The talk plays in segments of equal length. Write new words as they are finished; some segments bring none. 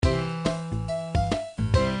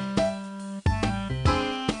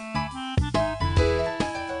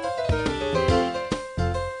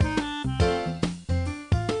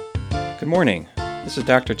morning. This is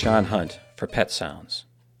Dr. John Hunt for Pet Sounds.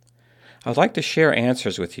 I would like to share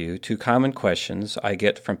answers with you to common questions I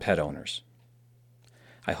get from pet owners.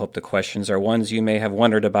 I hope the questions are ones you may have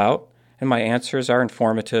wondered about, and my answers are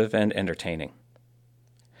informative and entertaining.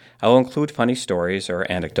 I will include funny stories or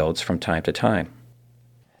anecdotes from time to time.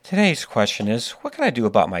 Today's question is, what can I do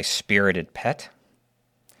about my spirited pet?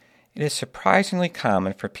 It is surprisingly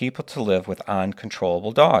common for people to live with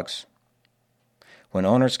uncontrollable dogs. When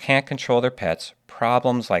owners can't control their pets,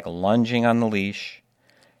 problems like lunging on the leash,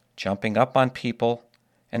 jumping up on people,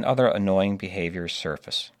 and other annoying behaviors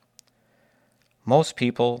surface. Most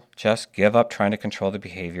people just give up trying to control the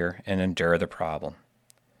behavior and endure the problem.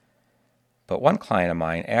 But one client of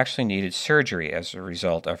mine actually needed surgery as a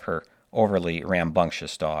result of her overly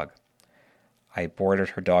rambunctious dog. I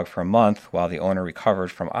boarded her dog for a month while the owner recovered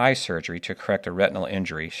from eye surgery to correct a retinal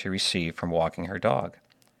injury she received from walking her dog.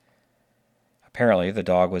 Apparently, the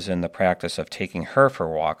dog was in the practice of taking her for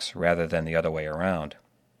walks rather than the other way around.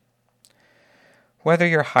 Whether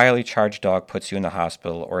your highly charged dog puts you in the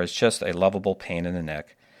hospital or is just a lovable pain in the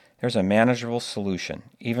neck, there's a manageable solution,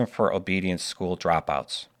 even for obedience school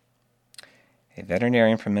dropouts. A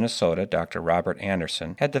veterinarian from Minnesota, Dr. Robert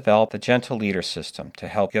Anderson, had developed the Gentle Leader system to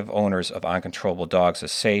help give owners of uncontrollable dogs a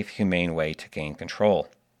safe, humane way to gain control.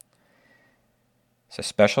 It's a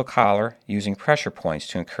special collar using pressure points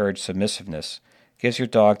to encourage submissiveness, gives your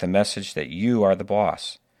dog the message that you are the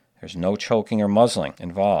boss. There's no choking or muzzling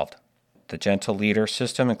involved. The Gentle Leader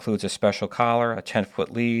system includes a special collar, a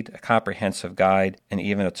 10-foot lead, a comprehensive guide, and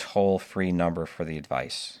even a toll-free number for the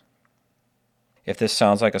advice. If this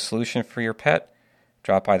sounds like a solution for your pet,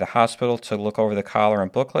 drop by the hospital to look over the collar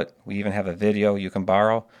and booklet. We even have a video you can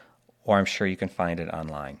borrow, or I'm sure you can find it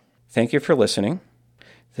online. Thank you for listening.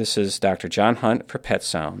 This is Dr. John Hunt for Pet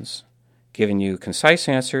Sounds, giving you concise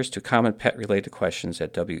answers to common pet-related questions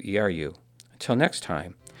at WERU. Until next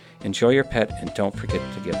time, enjoy your pet and don't forget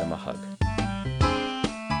to give them a hug.